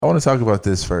I want to talk about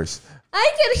this first.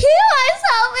 I can hear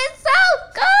myself. It's so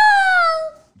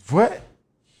cool. What?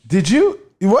 Did you?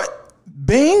 What?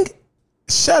 Bing?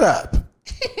 Shut up.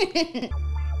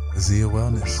 SUH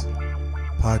Wellness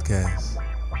Podcast.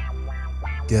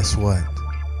 Guess what?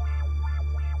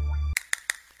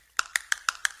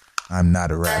 I'm not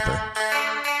a rapper,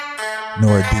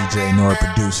 nor a DJ, nor a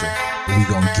producer, but we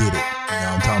gonna get it. You know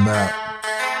what I'm talking about?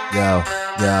 Yo.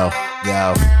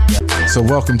 So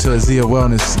welcome to SUH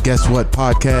Wellness Guess What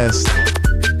Podcast.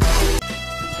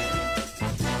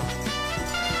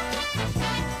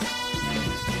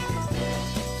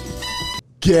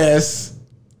 Guess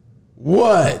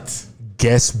what?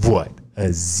 Guess what?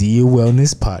 A SUH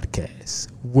Wellness Podcast.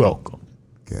 Welcome.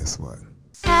 Guess what?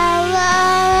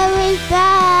 Hello,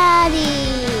 everybody.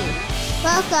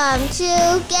 Welcome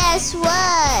to Guess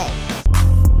What?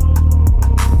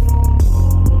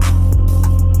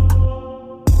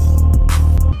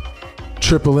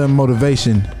 Triple M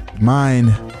motivation,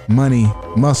 mind, money,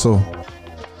 muscle.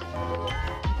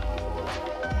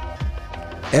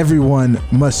 Everyone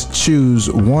must choose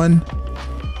one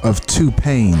of two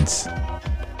pains.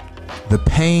 The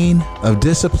pain of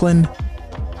discipline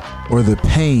or the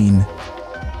pain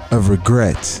of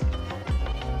regret.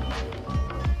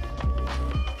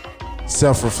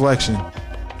 Self-reflection.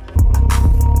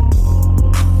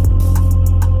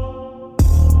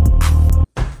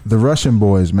 The Russian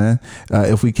boys, man.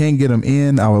 If we can't get them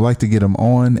in, I would like to get them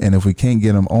on. And if we can't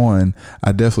get them on,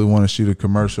 I definitely want to shoot a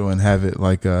commercial and have it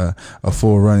like a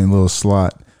full running little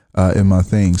slot in my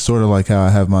thing. Sort of like how I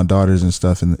have my daughters and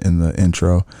stuff in the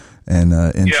intro and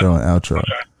and outro.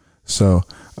 Okay. So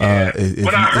if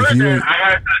you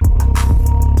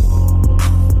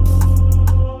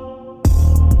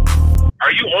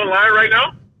Are you online right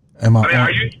now?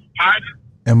 Are you potted?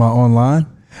 Am I online?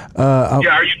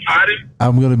 Are you potted?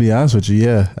 I'm going to be honest with you.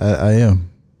 Yeah, I am.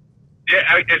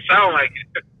 Yeah, it sounds like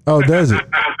it. Oh, does it?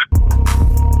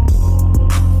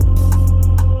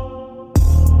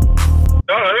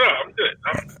 No, I'm good.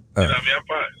 I'm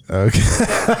fine. Okay.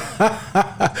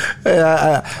 Hey,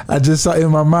 I just saw in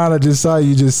my mind. I just saw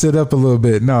you just sit up a little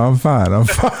bit. No, I'm fine.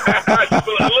 Just a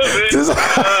little bit.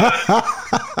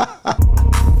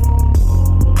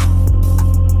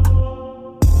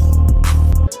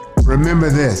 Remember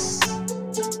this,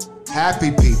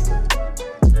 happy people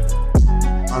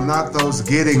are not those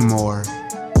getting more,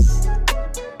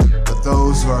 but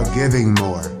those who are giving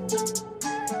more.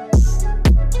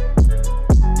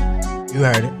 You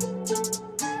heard it.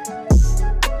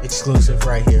 Exclusive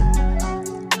right here.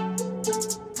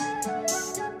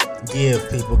 Give,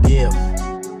 people, give.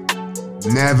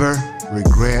 Never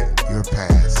regret your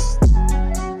past.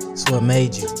 It's what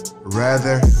made you.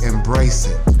 Rather embrace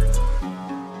it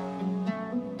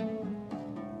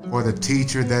for the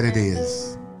teacher that it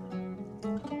is.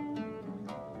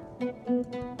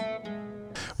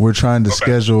 We're trying to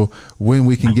schedule when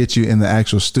we can get you in the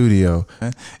actual studio.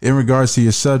 In regards to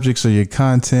your subjects or your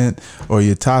content or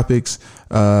your topics,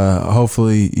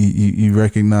 hopefully you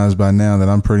recognize by now that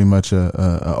I'm pretty much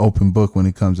a open book when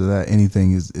it comes to that.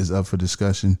 Anything is up for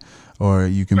discussion, or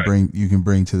you can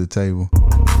bring to the table.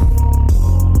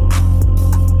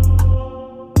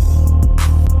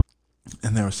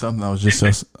 And there was something I was just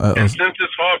since this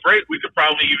fall break, we could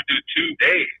probably even do 2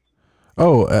 days.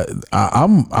 Oh,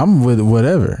 I'm with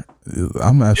whatever.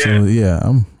 I'm absolutely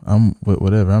I'm with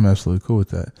whatever. I'm absolutely cool with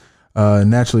that.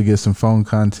 Naturally, get some phone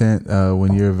content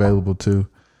when you're available to.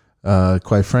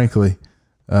 Quite frankly,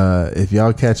 if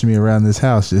y'all catch me around this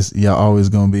house, y'all always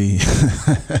gonna be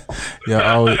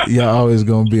y'all always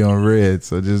gonna be on red.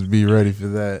 So just be ready for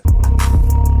that.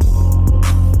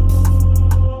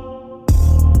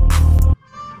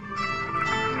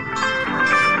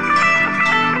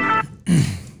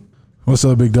 What's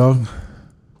up, big dog?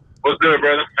 What's good,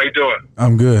 brother? How you doing?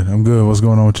 I'm good. What's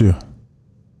going on with you?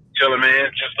 Chilling, man.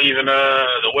 Just leaving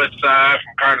the west side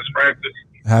from Carter's practice.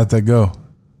 How'd that go?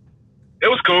 It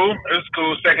was cool.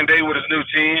 Second day with his new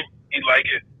team. He liked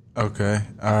it. Okay.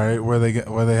 All right. Where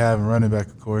they having running back,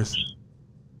 of course?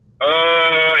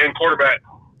 And quarterback.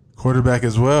 Quarterback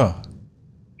as well.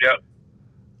 Yep.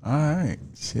 All right.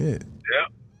 Shit.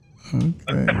 Yep.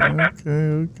 Okay.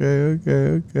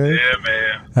 Yeah,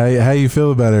 man. How you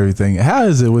feel about everything? How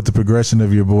is it with the progression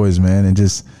of your boys, man? And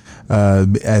just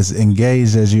as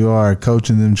engaged as you are,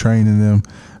 coaching them, training them,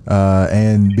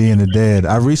 and being a dad.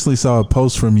 I recently saw a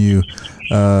post from you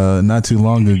not too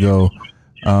long ago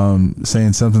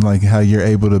saying something like how you're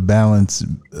able to balance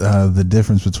the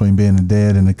difference between being a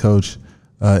dad and a coach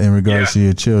in regards to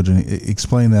your children.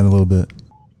 Explain that a little bit.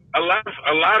 A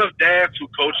lot of dads who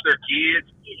coach their kids,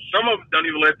 some of them don't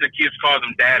even let their kids call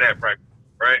them dad at practice,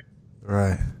 right?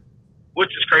 Right. which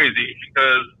is crazy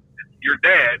because you're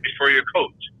dad before you're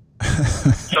coach.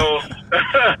 So,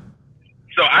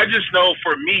 so I just know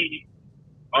for me,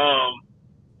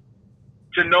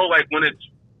 to know like when it's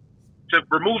to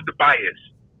remove the bias.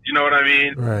 You know what I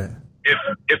mean? Right.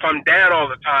 If I'm dad all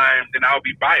the time, then I'll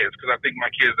be biased because I think my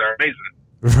kids are amazing.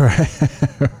 Right.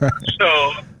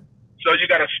 So you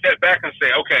got to step back and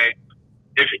say, okay,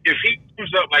 if he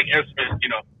screws up like Esmond,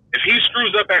 if he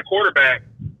screws up at quarterback,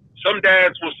 some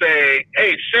dads will say,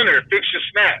 hey, center, fix your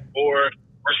snap, or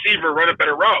receiver, run a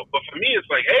better route. But for me, it's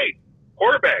like, hey,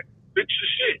 quarterback, fix your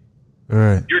shit.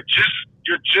 Right. You're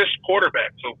just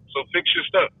quarterback, so fix your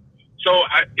stuff. So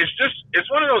it's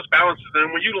one of those balances.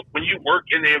 And when you work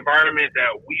in the environment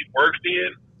that we've worked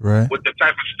in, right, with the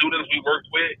type of students we worked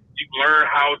with, you learn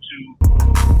how to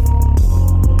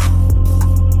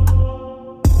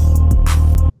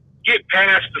get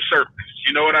past the surface.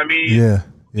 You know what I mean? Yeah.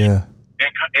 Yeah.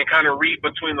 And kind of read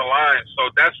between the lines. So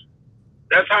that's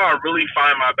how I really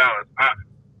find my balance.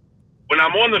 When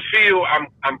I'm on the field,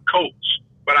 I'm coach,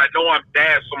 but I know I'm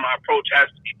dad, so my approach has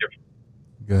to be different.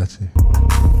 Gotcha.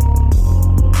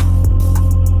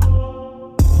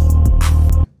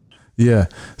 Yeah.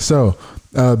 So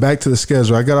back to the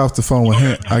schedule. I got off the phone with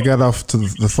him. I got off to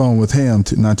the phone with him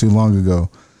not too long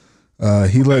ago.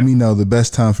 He let me know the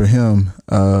best time for him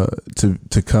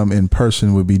to come in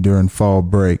person would be during fall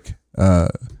break,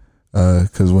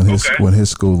 because when his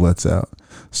school lets out.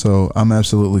 So I'm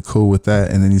absolutely cool with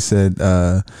that. And then he said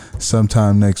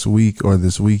sometime next week or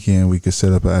this weekend we could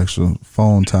set up an actual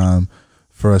phone time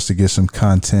for us to get some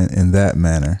content in that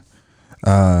manner.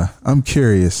 I'm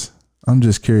curious. I'm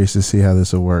just curious to see how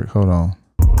this will work. Hold on.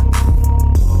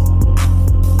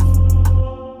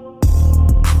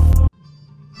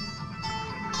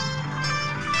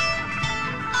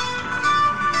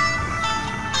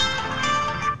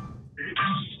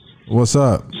 What's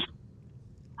up?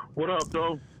 What up,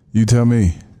 though? You tell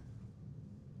me.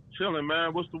 Chilling,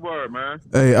 man. What's the word, man?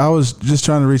 Hey, I was just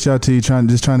trying to reach out to you, trying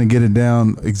to get it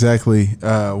down exactly.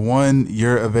 One,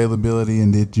 your availability,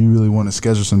 and did you really want to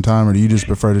schedule some time, or do you just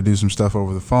prefer to do some stuff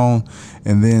over the phone?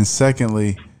 And then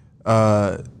secondly,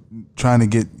 trying to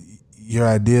get your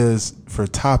ideas for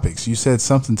topics. You said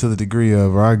something to the degree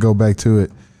of, or I go back to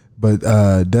it, but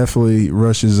definitely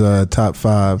Rush's top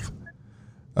 5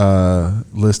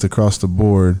 list across the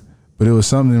board. But it was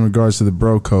something in regards to the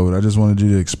bro code. I just wanted you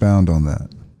to expound on that.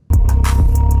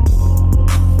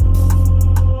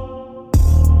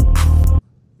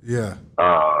 Yeah.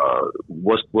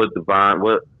 What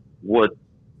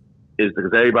is,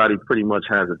 because everybody pretty much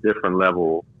has a different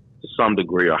level to some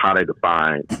degree of how they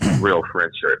define real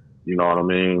friendship. You know what I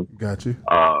mean? Got you.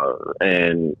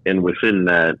 And within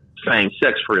that, same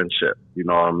sex friendship. You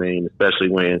know what I mean? Especially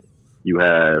when you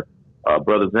have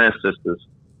brothers and sisters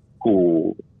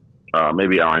who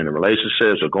maybe are in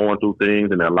relationships or going through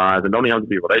things in their lives, and don't even have to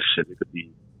be a relationship. It could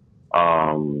be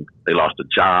they lost a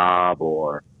job,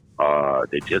 or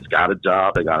they just got a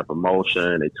job, they got a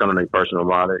promotion, they telling their person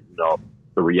about it. You know,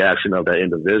 the reaction of that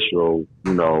individual,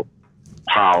 you know,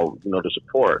 how, you know, the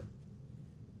support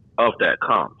of that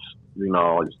comes. You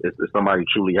know, is somebody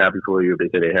truly happy for you if they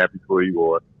say they're happy for you,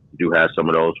 or you do have some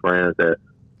of those friends that,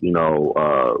 you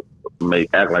know, may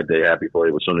act like they're happy for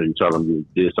you, but as soon as you tell them you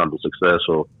did something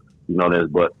successful, you know,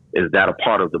 but is that a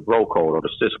part of the bro code or the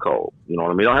sis code? You know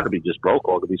what I mean? It don't have to be just bro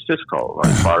code, it could be sis code,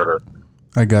 like part of the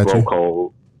I got bro you.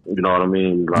 code. You know what I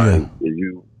mean? Like, if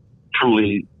you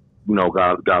truly, you know,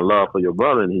 got love for your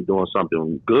brother and he's doing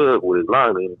something good with his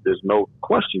life, and there's no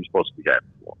question you're supposed to be happy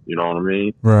for him. You know what I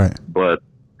mean? Right. But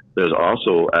there's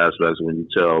also aspects when you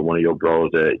tell one of your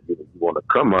bros that you want to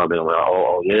come up and like,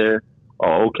 oh yeah,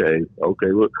 oh okay,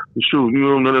 look, shoot,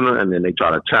 you know, and then they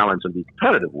try to challenge and be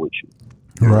competitive with you.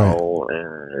 You Right. know,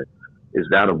 and is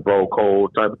that a bro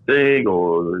code type of thing,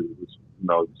 or you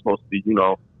know, you're supposed to be, you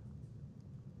know,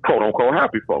 quote unquote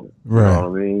happy for me? Right. You know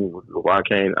what I mean? Why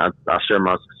can't I share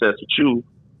my success with you?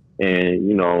 And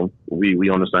you know, we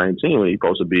on the same team. He's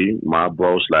supposed to be my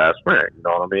bro / friend. You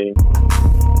know what I mean?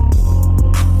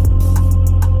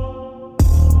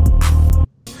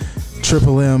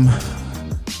 Triple M.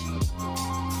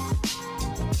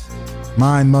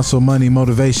 Mind, muscle, money,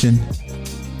 motivation.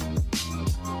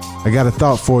 I got a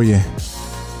thought for you.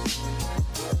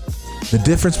 The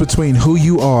difference between who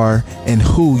you are and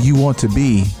who you want to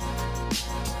be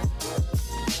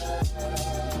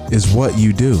is what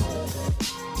you do.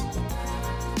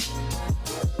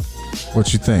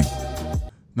 What you think?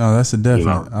 No, that's a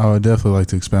definite. I would definitely like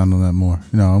to expound on that more.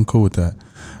 No, I'm cool with that.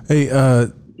 Hey,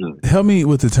 help me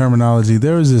with the terminology.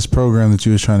 There was this program that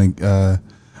you was trying to,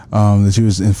 that you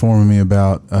was informing me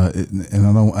about, and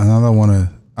I don't want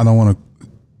to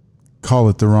call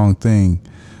it the wrong thing.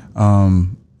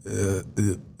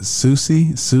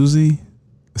 Susie,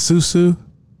 Susu,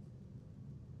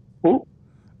 Who?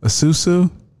 a Susu,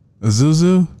 a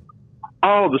Zuzu,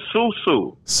 Oh, the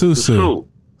Susu. Susu,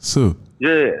 Su.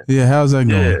 Yeah. Yeah, how's that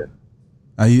Yeah.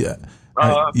 going?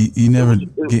 You never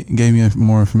gave me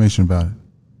more information about it.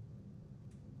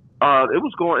 It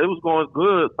was going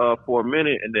good for a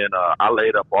minute, and then I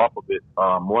laid up off of it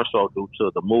more so due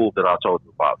to the move that I told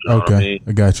you about. You know what I mean?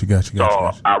 I got you.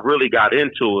 So I really got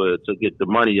into it to get the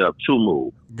money up to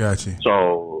move. Got you.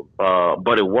 So,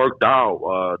 but it worked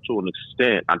out to an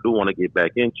extent. I do want to get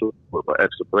back into it with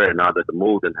extra bread now that the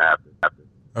move didn't happen.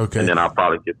 Okay. And then I'll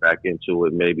probably get back into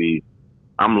it. Maybe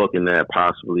I'm looking at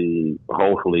possibly,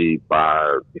 hopefully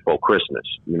before Christmas.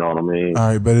 You know what I mean? All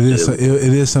right, but it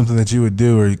is something that you would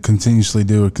do or continuously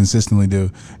do or consistently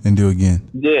do and do again.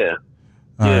 Yeah.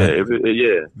 All yeah. right.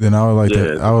 Yeah. Then I would like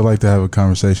to. I would like to have a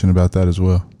conversation about that as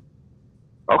well.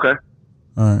 Okay.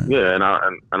 All right. Yeah, and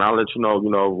I'll let you know.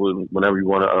 Whenever you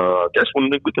want to. I guess when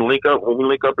we can link up. When we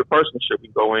link up in person, we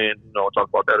can go in. And talk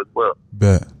about that as well.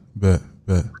 Bet.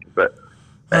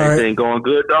 Everything going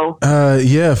good though?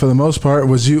 Yeah, for the most part.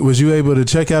 Was you able to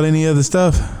check out any of the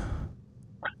stuff?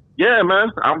 Yeah,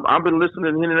 man. I've been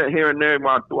listening here and there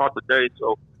throughout the day.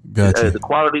 So gotcha. The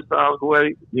quality sounds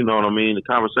great. You know what I mean? The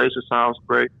conversation sounds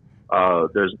great.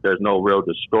 There's no real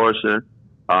distortion.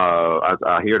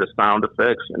 I hear the sound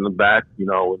effects in the back. When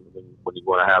you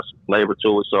want to have some flavor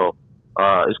to it. So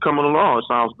it's coming along. It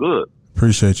sounds good.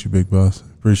 Appreciate you, big boss.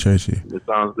 Appreciate you. It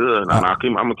sounds good. And I'm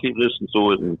gonna keep listening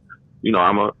to it. And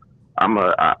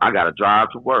I got to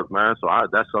drive to work, man. So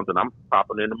that's something I'm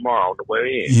popping in tomorrow on the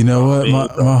way in. You know what? My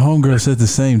homegirl said the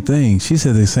same thing. She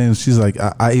said the same. She's like,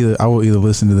 I will either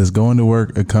listen to this going to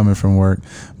work or coming from work.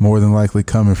 More than likely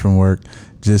coming from work,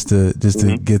 just to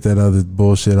get that other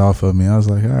bullshit off of me. I was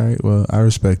like, all right, well, I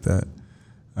respect that.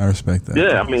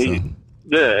 Yeah, I mean,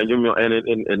 yeah,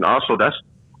 and also that's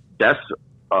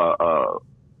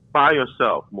by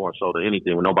yourself more so than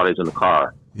anything when nobody's in the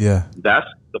car. Yeah, that's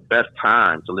the best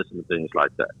time to listen to things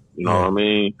like that. You know what I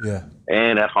mean? Yeah.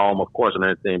 And at home, of course, and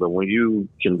everything. But when you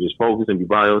can just focus and be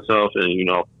by yourself, and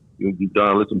you're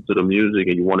done listening to the music,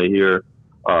 and you want to hear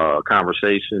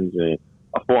conversations and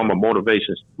a form of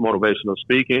motivational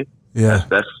speaking. Yeah,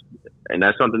 that's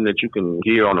something that you can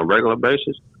hear on a regular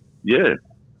basis. Yeah,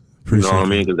 appreciate you know what I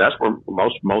mean? Because that's where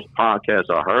most podcasts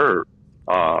are heard.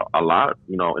 A lot,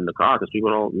 in the car, because people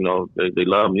don't, they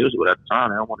love music, but at the time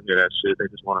they don't want to hear that shit. They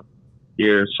just want to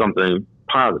hear something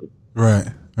positive.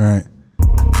 Right.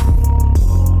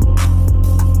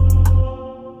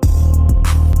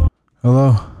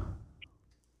 Hello.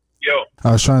 Yo.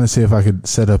 I was trying to see if I could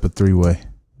set up a 3-way.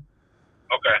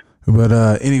 Okay. But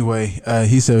anyway,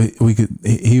 he said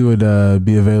he would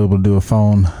be available to do a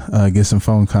phone, get some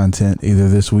phone content either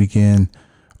this weekend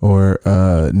or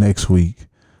next week.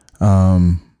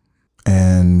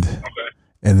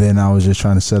 And then I was just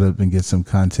trying to set up and get some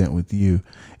content with you.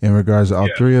 In regards to all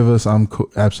three of us, I'm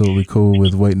absolutely cool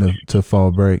with waiting to fall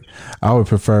break. I would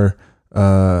prefer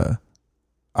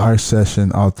our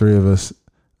session, all three of us.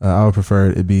 I would prefer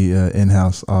it be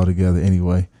in-house all together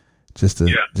anyway, just to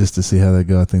see how that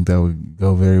go. I think that would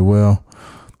go very well.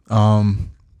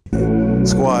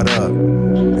 Squad up.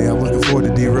 Hey, I'm looking forward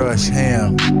to D-Rush,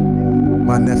 Ham,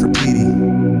 my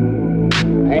Nefertiti,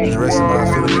 and the rest of my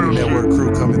affiliated network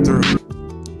crew coming through.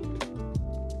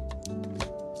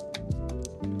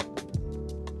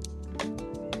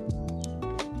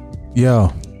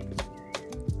 Yo,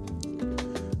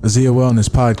 Azia Wellness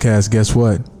Podcast, guess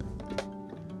what?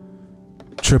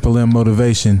 Triple M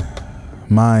motivation,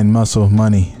 mind, muscle,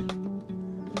 money.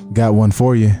 Got one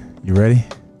for you. You ready?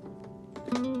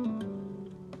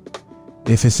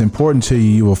 If it's important to you,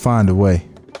 you will find a way.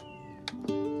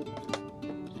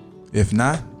 If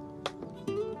not,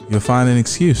 you'll find an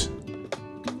excuse.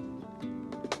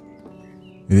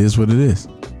 It is what it is.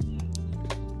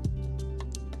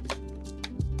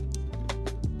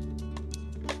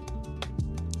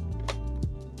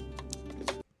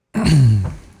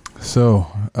 So,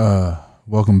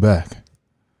 welcome back.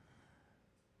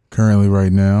 Currently,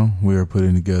 right now, we are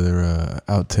putting together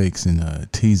outtakes and a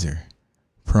teaser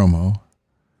promo.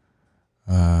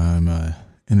 I'm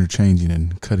interchanging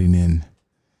and cutting in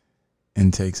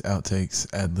intakes, outtakes,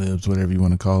 ad-libs, whatever you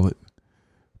want to call it.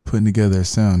 Putting together a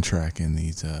soundtrack in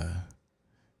these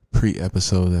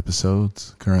pre-episode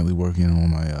episodes. Currently working on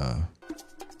my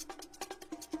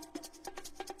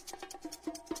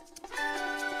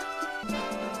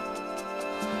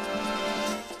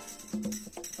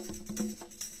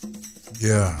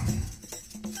yeah.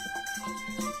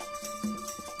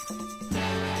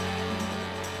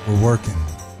 We're working.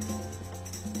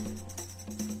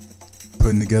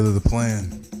 putting together the plan.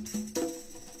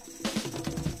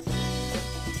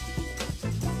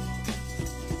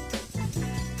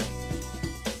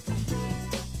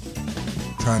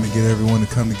 Trying to get everyone to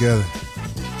come together.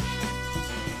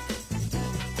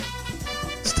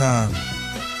 It's time.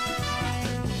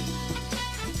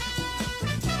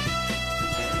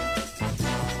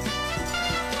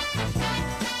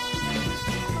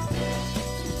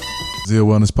 SUH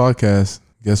Wellness Podcast.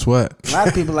 Guess what? A lot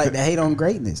of people like to hate on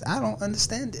greatness. I don't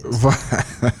understand it.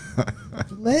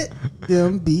 Let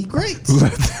them be great.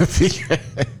 Let them be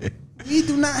great. We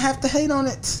do not have to hate on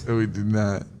it. We do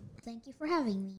not. Thank you for having me.